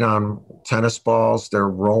feet on tennis balls. They're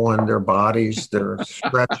rolling their bodies. They're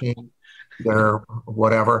stretching. They're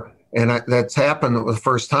whatever. And that's happened the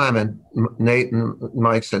first time. And Nate and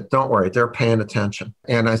Mike said, "Don't worry, they're paying attention."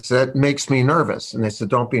 And I said, "It makes me nervous." And they said,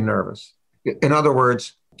 "Don't be nervous." In other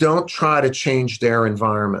words, don't try to change their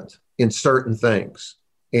environment in certain things,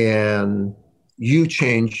 and you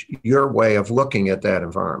change your way of looking at that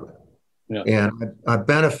environment. Yeah. And I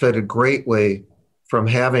benefited greatly from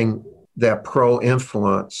having that pro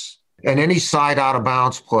influence. And any side out of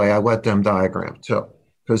bounds play, I let them diagram too,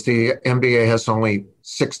 because the NBA has only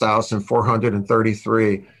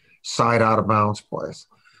 6,433 side out of bounds plays.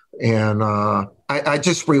 And I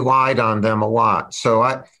just relied on them a lot. So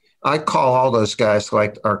I call all those guys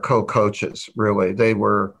like our co-coaches, really.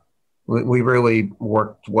 We really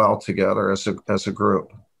worked well together as a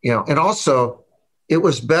group. And also it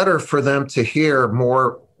was better for them to hear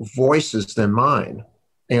more voices than mine.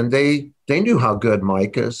 And they knew how good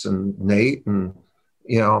Mike is and Nate. And,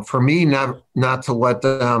 for me not to let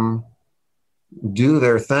them do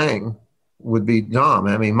their thing would be dumb.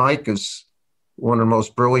 I mean, Mike is one of the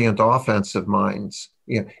most brilliant offensive minds.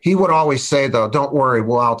 You know, he would always say, though, don't worry,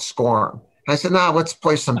 we'll outscore him. I said, no, let's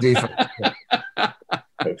play some defense.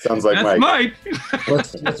 It sounds like That's Mike.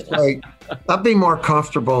 Let's play. I'd be more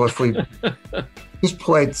comfortable if we just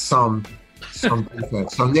played some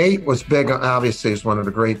defense. So Nate was big, obviously, he's one of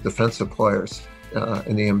the great defensive players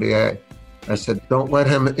in the NBA. I said, don't let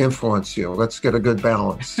him influence you. Let's get a good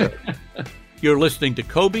balance. You're listening to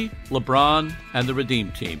Kobe, LeBron, and the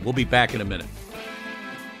Redeem Team. We'll be back in a minute.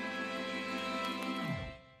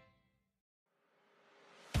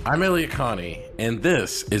 I'm Elliot Connie, and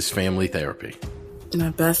this is Family Therapy. My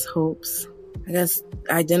best hopes, I guess,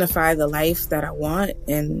 identify the life that I want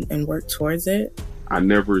and work towards it. I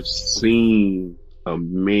never seen a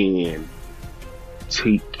man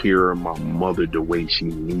take care of my mother the way she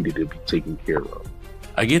needed to be taken care of.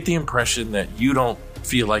 I get the impression that you don't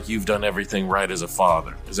feel like you've done everything right as a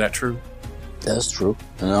father. Is that true? That's true,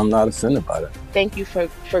 and I'm not offended by that. Thank you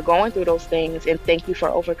for going through those things, and thank you for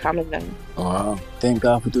overcoming them. Wow. Thank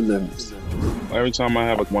God for deliverance. Every time I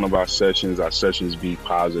have one of our sessions be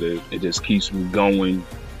positive. It just keeps me going.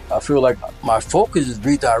 I feel like my focus is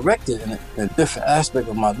redirected in a different aspect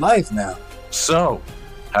of my life now. So,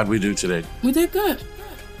 how'd we do today? We did good.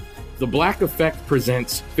 The Black Effect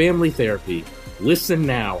presents Family Therapy. Listen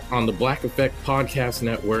now on the Black Effect Podcast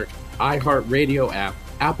Network, iHeartRadio app,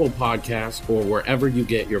 Apple Podcasts, or wherever you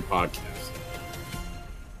get your podcasts.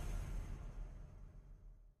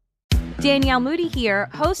 Danielle Moody here,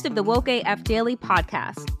 host of the Woke AF Daily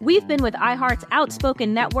podcast. We've been with iHeart's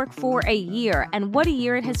Outspoken Network for a year, and what a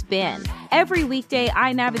year it has been. Every weekday,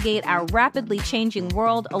 I navigate our rapidly changing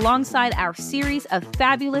world alongside our series of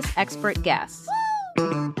fabulous expert guests.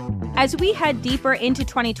 As we head deeper into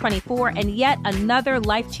 2024 and yet another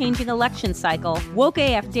life-changing election cycle, Woke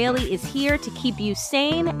AF Daily is here to keep you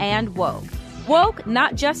sane and woke. Woke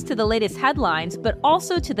not just to the latest headlines, but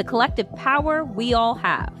also to the collective power we all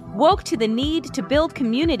have. Woke to the need to build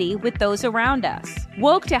community with those around us.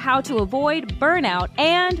 Woke to how to avoid burnout,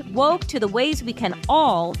 and woke to the ways we can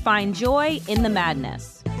all find joy in the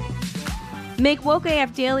madness. Make Woke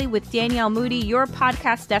AF Daily with Danielle Moody your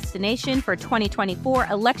podcast destination for 2024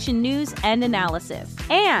 election news and analysis.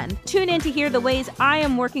 And tune in to hear the ways I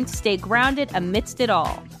am working to stay grounded amidst it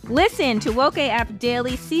all. Listen to Woke AF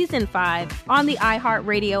Daily Season 5 on the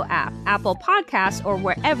iHeartRadio app, Apple Podcasts, or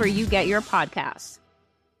wherever you get your podcasts.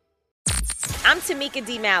 I'm Tamika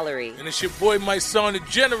D. Mallory. And it's your boy, my son, the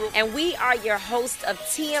General. And we are your hosts of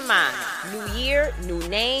TMI. New year, new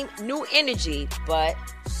name, new energy, but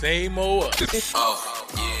same old us.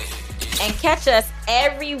 And catch us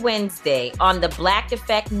every Wednesday on the Black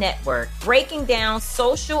Effect Network, breaking down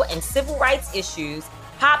social and civil rights issues,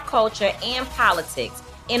 pop culture, and politics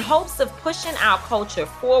in hopes of pushing our culture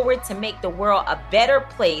forward to make the world a better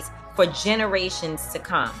place for generations to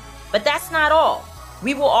come. But that's not all.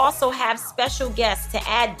 We will also have special guests to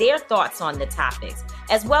add their thoughts on the topics,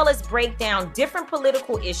 as well as break down different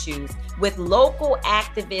political issues with local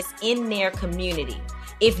activists in their community.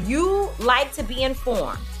 If you like to be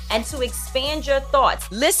informed and to expand your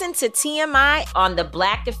thoughts, listen to TMI on the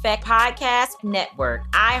Black Effect Podcast Network,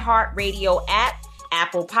 iHeartRadio app,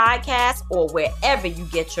 Apple Podcasts, or wherever you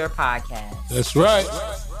get your podcasts. That's right.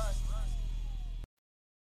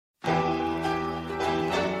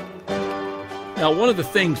 Now, one of the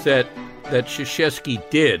things that Krzyzewski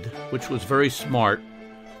did, which was very smart,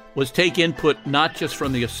 was take input not just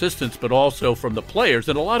from the assistants, but also from the players.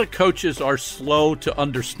 And a lot of coaches are slow to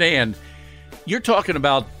understand. You're talking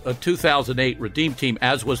about a 2008 Redeem Team,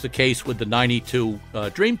 as was the case with the 92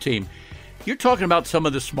 Dream Team. You're talking about some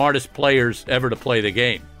of the smartest players ever to play the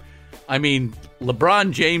game. I mean,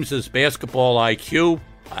 LeBron James's basketball IQ,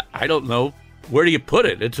 I don't know. Where do you put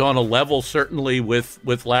it? It's on a level, certainly,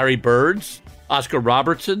 with Larry Bird's, Oscar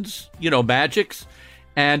Robertson's, Magic's.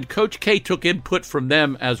 And Coach K took input from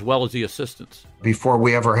them as well as the assistants. Before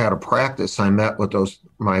we ever had a practice, I met with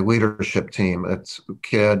my leadership team. It's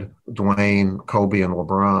Kidd, Dwayne, Kobe, and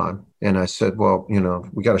LeBron. And I said, well,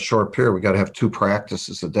 we got a short period. We got to have 2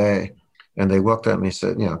 practices a day. And they looked at me and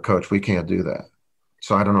said, Coach, we can't do that.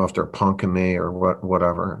 So I don't know if they're punking me or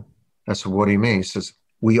whatever. I said, what do you mean? He says,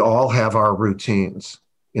 we all have our routines.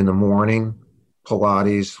 In the morning,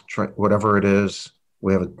 Pilates, whatever it is.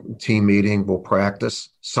 We have a team meeting, we'll practice.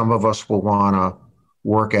 Some of us will want to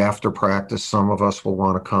work after practice. Some of us will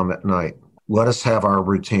want to come at night. Let us have our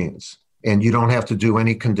routines. And you don't have to do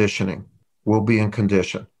any conditioning. We'll be in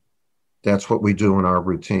condition. That's what we do in our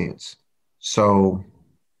routines. So,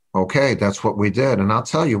 okay, that's what we did. And I'll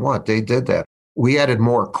tell you what, they did that. We added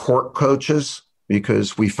more court coaches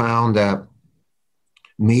because we found that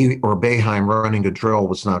me or Boeheim running a drill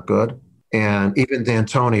was not good. And even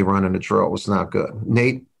D'Antoni running the drill was not good.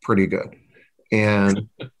 Nate, pretty good. And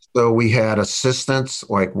so we had assistants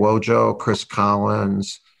like Wojo, Chris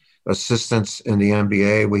Collins, assistants in the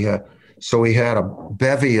NBA. We had a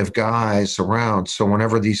bevy of guys around. So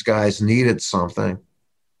whenever these guys needed something,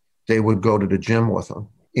 they would go to the gym with them.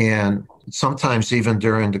 And sometimes even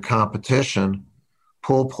during the competition,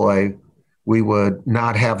 pool play, we would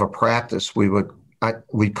not have a practice. We'd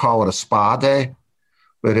call it a spa day,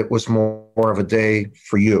 but it was more of a day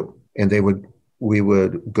for you. And we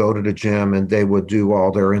would go to the gym and they would do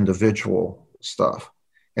all their individual stuff.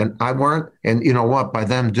 And and you know what, by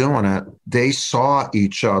them doing it, they saw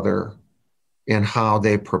each other in how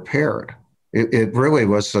they prepared. It really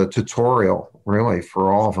was a tutorial, really,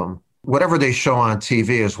 for all of them. Whatever they show on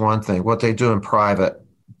TV is one thing. What they do in private,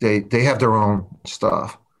 they have their own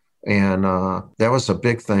stuff. And that was a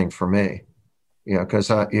big thing for me. Yeah, because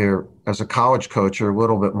as a college coach, you're a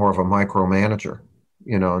little bit more of a micromanager,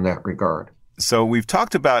 in that regard. So we've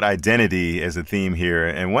talked about identity as a theme here,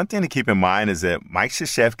 and one thing to keep in mind is that Mike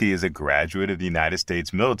Krzyzewski is a graduate of the United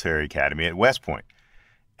States Military Academy at West Point.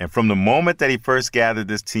 And from the moment that he first gathered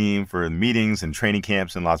this team for meetings and training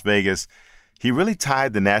camps in Las Vegas, he really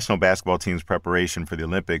tied the national basketball team's preparation for the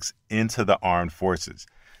Olympics into the armed forces.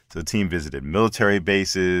 So the team visited military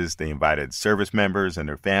bases, they invited service members and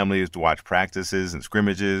their families to watch practices and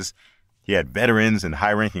scrimmages. He had veterans and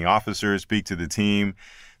high-ranking officers speak to the team.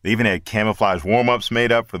 They even had camouflage warm-ups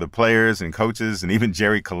made up for the players and coaches, and even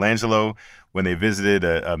Jerry Colangelo when they visited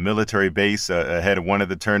a military base ahead of one of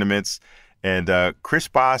the tournaments. And Chris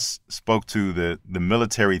Bosh spoke to the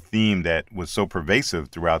military theme that was so pervasive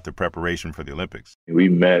throughout the preparation for the Olympics. We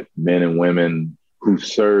met men and women who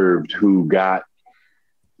served,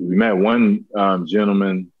 we met one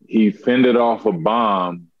gentleman, he fended off a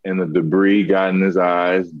bomb and the debris got in his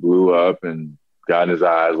eyes, blew up and got in his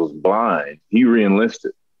eyes, was blind. He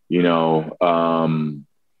re-enlisted.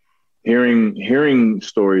 Hearing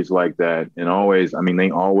stories like that, and they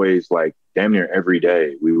always like damn near every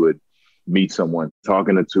day we would meet someone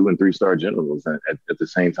talking to 2- and 3-star generals at the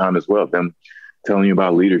same time as well, them telling you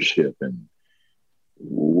about leadership and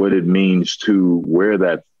what it means to wear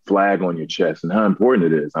that flag on your chest and how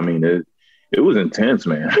important it is. It was intense,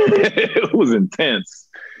 man. It was intense.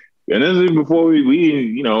 And this is before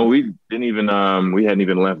we hadn't even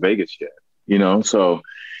left Vegas yet, so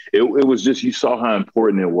it was just, you saw how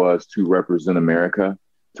important it was to represent America,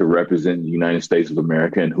 to represent the United States of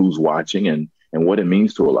America and who's watching and what it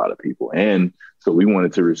means to a lot of people. And so we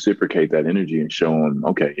wanted to reciprocate that energy and show them,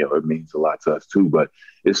 okay, it means a lot to us too. But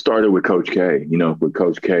it started with Coach K, with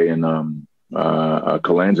Coach K and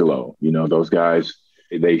Colangelo, those guys,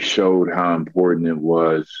 they showed how important it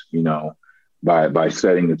was, by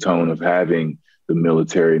setting the tone of having the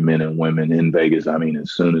military men and women in Vegas.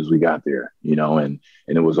 As soon as we got there, and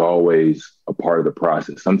it was always a part of the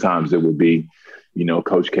process. Sometimes it would be,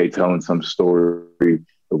 Coach K telling some story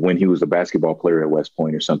of when he was a basketball player at West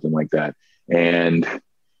Point or something like that. And,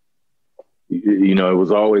 it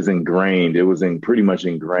was always ingrained. It was pretty much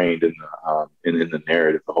ingrained in the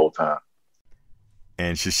narrative the whole time.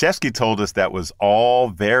 And Krzyzewski told us that was all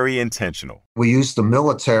very intentional. We used the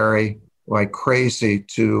military like crazy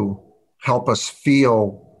to help us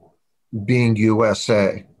feel being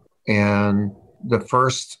USA. And the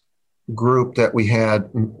first group that we had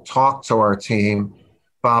talk to our team,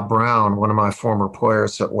 Bob Brown, one of my former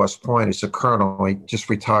players at West Point, he's a colonel. He just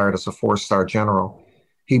retired as a 4-star general.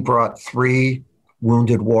 He brought 3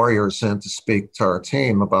 wounded warriors in to speak to our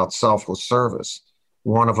team about selfless service.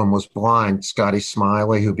 One of them was blind, Scotty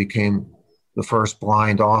Smiley, who became the first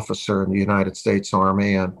blind officer in the United States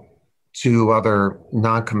Army, and 2 other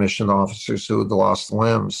non-commissioned officers who had lost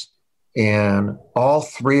limbs. And all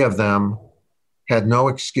 3 of them had no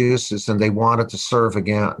excuses and they wanted to serve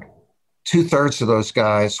again. 2/3 of those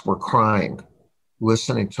guys were crying,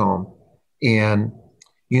 listening to him. And,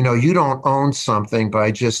 you don't own something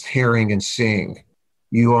by just hearing and seeing.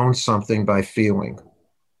 You own something by feeling.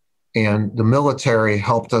 And the military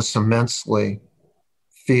helped us immensely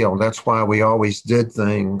feel. That's why we always did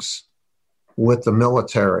things with the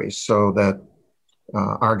military so that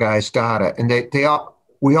our guys got it. And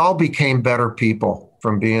we all became better people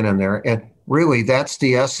from being in there. And really, that's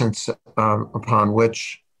the essence upon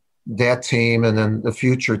which that team and then the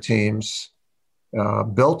future teams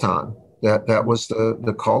built on. That was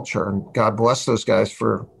the culture. And God bless those guys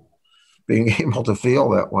for being able to feel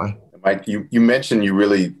that way. Mike, you mentioned you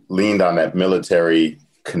really leaned on that military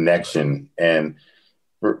connection. And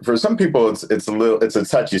for some people, it's a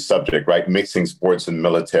touchy subject, right? Mixing sports and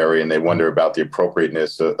military, and they wonder about the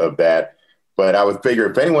appropriateness of that. But I would figure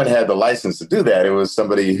if anyone had the license to do that, it was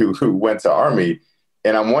somebody who went to Army.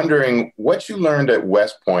 And I'm wondering what you learned at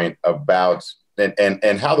West Point about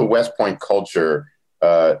and how the West Point culture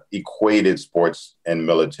equated sports and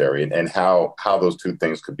military, and how those two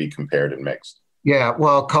things could be compared and mixed. Yeah,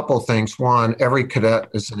 well, a couple of things. One, every cadet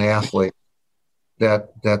is an athlete.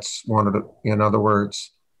 That's one of the, in other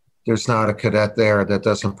words, there's not a cadet there that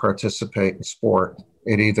doesn't participate in sport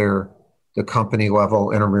at either the company level,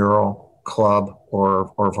 intramural, club,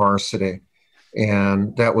 or varsity.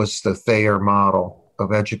 And that was the Thayer model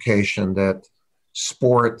of education, that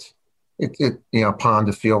sport, upon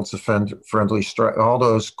the fields of friendly strife, all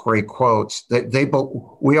those great quotes,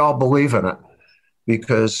 we all believe in it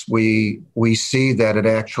because we see that it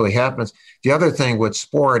actually happens. The other thing with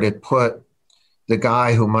sport, it put the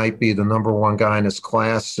guy who might be the number one guy in his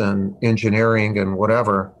class in engineering and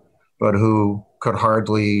whatever, but who could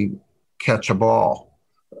hardly catch a ball,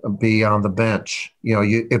 be on the bench.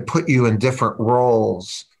 It put you in different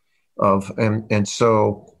roles and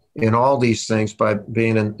so in all these things, by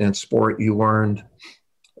being in sport, you learned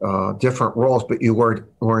different roles, but you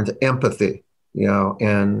learned empathy,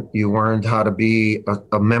 and you learned how to be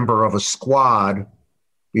a member of a squad.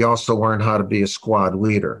 We also learned how to be a squad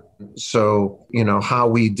leader. So, how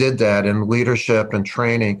we did that in leadership and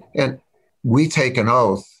training. And we take an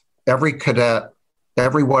oath. Every cadet,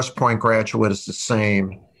 every West Point graduate is the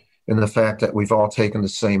same in the fact that we've all taken the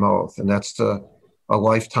same oath. And that's a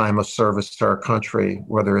lifetime of service to our country,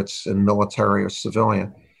 whether it's in military or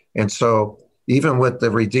civilian. And so even with the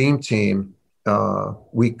Redeem team,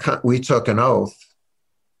 we took an oath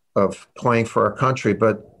of playing for our country,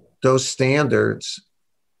 but those standards,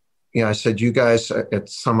 I said, you guys, at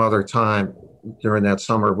some other time during that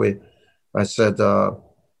summer, I said,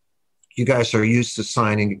 you guys are used to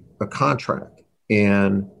signing a contract.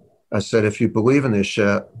 And I said, if you believe in this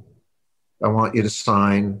shit, I want you to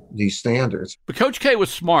sign these standards. But Coach K was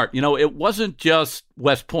smart. It wasn't just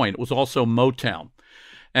West Point. It was also Motown.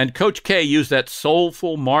 And Coach K used that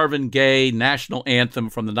soulful Marvin Gaye national anthem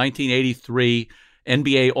from the 1983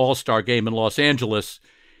 NBA All-Star game in Los Angeles.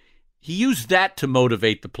 He used that to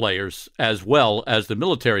motivate the players as well as the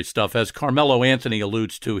military stuff, as Carmelo Anthony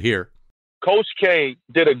alludes to here. Coach K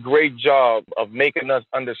did a great job of making us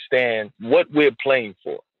understand what we're playing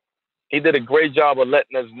for. He did a great job of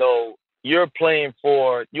letting us know you're playing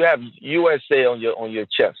for, you have USA on your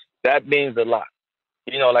chest. That means a lot.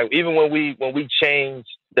 Even when we changed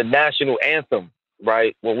the national anthem,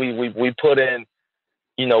 right? When we put in,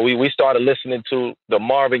 we started listening to the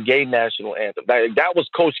Marvin Gaye national anthem. That was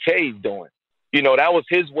Coach K's doing. That was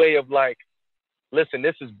his way of listen,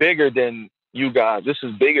 this is bigger than you guys. This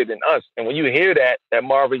is bigger than us. And when you hear that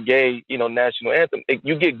Marvin Gaye, national anthem,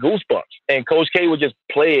 you get goosebumps. And Coach K would just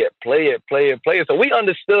play it. So we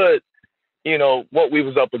understood, what we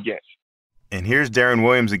was up against. And here's Darren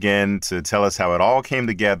Williams again to tell us how it all came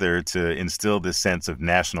together to instill this sense of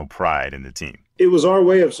national pride in the team. It was our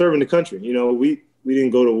way of serving the country. We didn't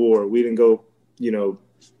go to war. We didn't go,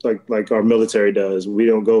 like our military does. We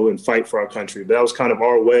don't go and fight for our country. But that was kind of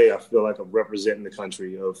our way, I feel like, of representing the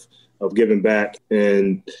country, of giving back.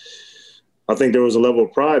 And I think there was a level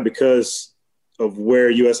of pride because of where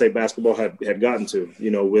USA basketball had gotten to,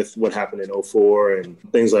 with what happened in 2004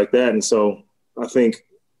 and things like that. And so I think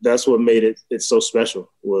that's what made it so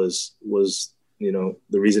special was the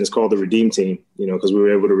reason it's called the Redeem team, because we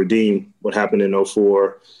were able to redeem what happened in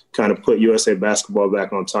 2004, kind of put USA basketball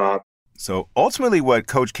back on top. So ultimately what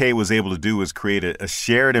Coach K was able to do was create a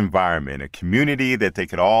shared environment, a community that they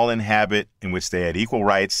could all inhabit, in which they had equal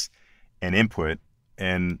rights and input.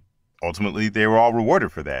 And ultimately they were all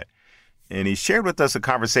rewarded for that. And he shared with us a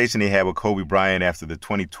conversation he had with Kobe Bryant after the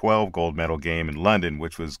 2012 gold medal game in London,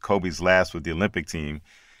 which was Kobe's last with the Olympic team.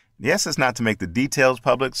 He asked us not to make the details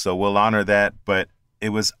public, so we'll honor that. But it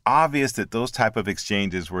was obvious that those type of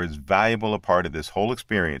exchanges were as valuable a part of this whole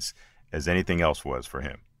experience as anything else was for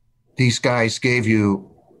him. These guys gave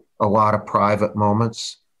you a lot of private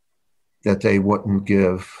moments that they wouldn't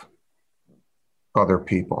give other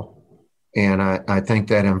people. And I think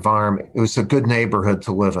that environment, it was a good neighborhood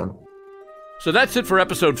to live in. So that's it for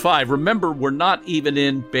episode 5. Remember, we're not even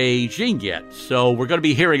in Beijing yet, so we're going to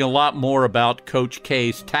be hearing a lot more about Coach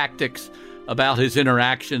K's tactics, about his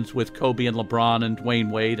interactions with Kobe and LeBron and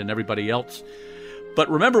Dwayne Wade and everybody else. But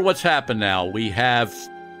remember what's happened now. We have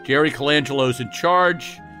Jerry Colangelo's in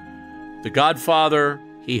charge, the Godfather.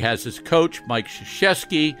 He has his coach, Mike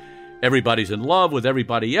Krzyzewski. Everybody's in love with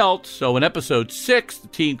everybody else. So in episode 6, the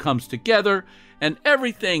team comes together and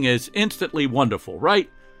everything is instantly wonderful, right?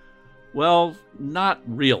 Well, not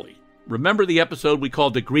really. Remember the episode we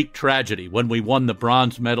called The Greek Tragedy when we won the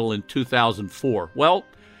bronze medal in 2004? Well,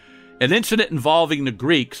 an incident involving the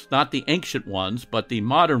Greeks, not the ancient ones, but the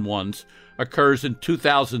modern ones, occurs in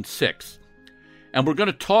 2006. And we're going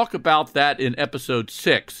to talk about that in episode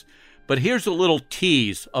 6. But here's a little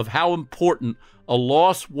tease of how important a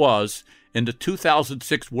loss was in the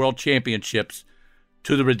 2006 World Championships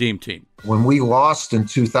to the Redeem Team. When we lost in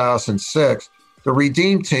 2006, the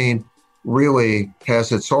Redeem Team really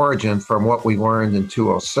has its origin from what we learned in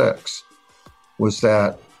 2006, was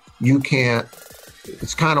that you can't,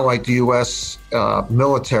 it's kind of like the U.S.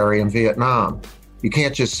 Military in Vietnam. You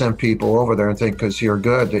can't just send people over there and think because you're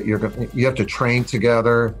good that you have to train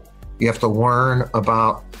together. You have to learn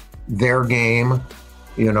about their game.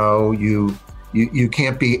 You know, you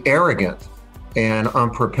can't be arrogant and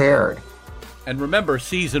unprepared. And remember,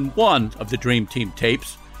 season 1 of the Dream Team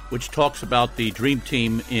tapes, which talks about the Dream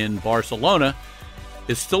Team in Barcelona,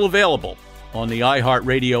 is still available on the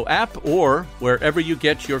iHeartRadio app or wherever you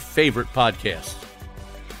get your favorite podcasts.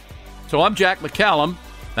 So I'm Jack McCallum.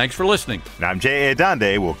 Thanks for listening. And I'm Jay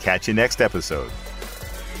Adande. We'll catch you next episode.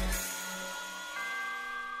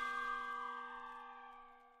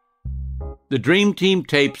 The Dream Team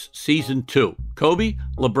Tapes Season 2, Kobe,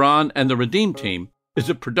 LeBron, and the Redeem Team, is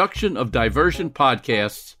a production of Diversion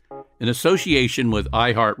Podcasts in association with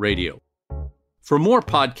iHeartRadio. For more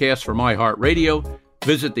podcasts from iHeartRadio,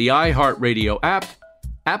 visit the iHeartRadio app,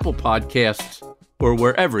 Apple Podcasts, or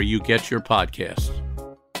wherever you get your podcasts.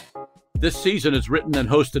 This season is written and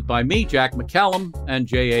hosted by me, Jack McCallum, and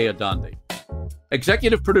J.A. Adande.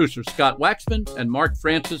 Executive producers Scott Waxman and Mark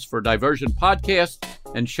Francis for Diversion Podcast,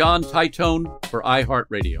 and Sean Titone for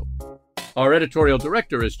iHeartRadio. Our editorial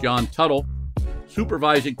director is John Tuttle.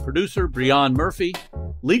 Supervising producer, Breon Murphy.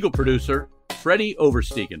 Legal producer, Freddie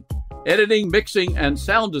Oversteegen. Editing, mixing, and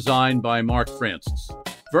sound design by Mark Francis.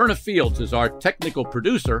 Verna Fields is our technical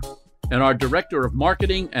producer, and our director of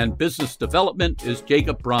marketing and business development is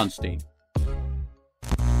Jacob Bronstein.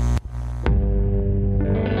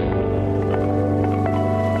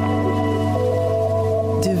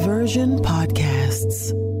 Diversion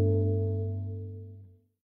Podcasts.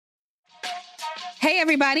 Hey,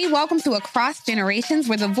 everybody. Welcome to Across Generations,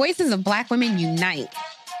 where the voices of Black women unite.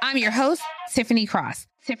 I'm your host, Tiffany Cross.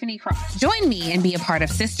 Join me and be a part of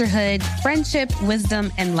sisterhood, friendship,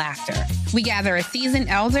 wisdom, and laughter. We gather a seasoned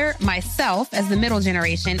elder, myself as the middle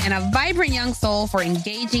generation, and a vibrant young soul for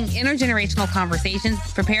engaging intergenerational conversations,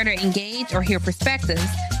 prepare to engage or hear perspectives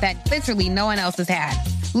that literally no one else has had.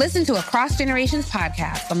 Listen to Across Generations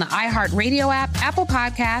podcast on the iHeartRadio app, Apple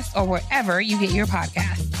Podcasts, or wherever you get your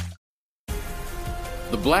podcasts.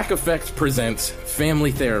 The Black Effect presents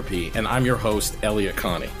Family Therapy, and I'm your host, Elliot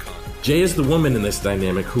Connie. Jay is the woman in this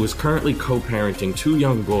dynamic who is currently co-parenting 2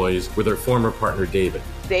 young boys with her former partner, David.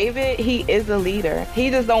 David, he is a leader. He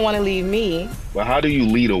just don't want to leave me. But how do you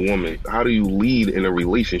lead a woman? How do you lead in a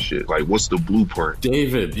relationship? Like, what's the blueprint?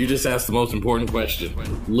 David, you just asked the most important question.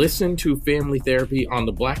 Listen to Family Therapy on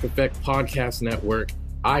the Black Effect Podcast Network,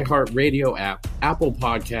 iHeartRadio app, Apple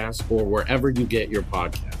Podcasts, or wherever you get your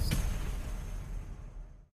podcasts.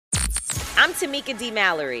 I'm Tamika D.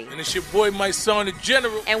 Mallory. And it's your boy, my son, the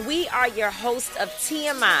General. And we are your hosts of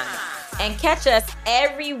TMI. And catch us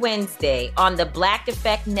every Wednesday on the Black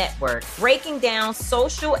Effect Network, breaking down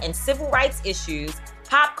social and civil rights issues,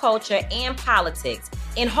 pop culture, and politics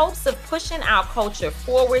in hopes of pushing our culture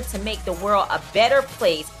forward to make the world a better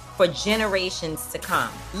place for generations to come.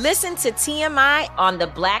 Listen to TMI on the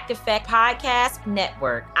Black Effect Podcast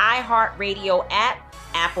Network, iHeartRadio app,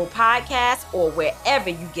 Apple Podcasts, or wherever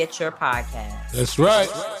you get your podcasts. That's right.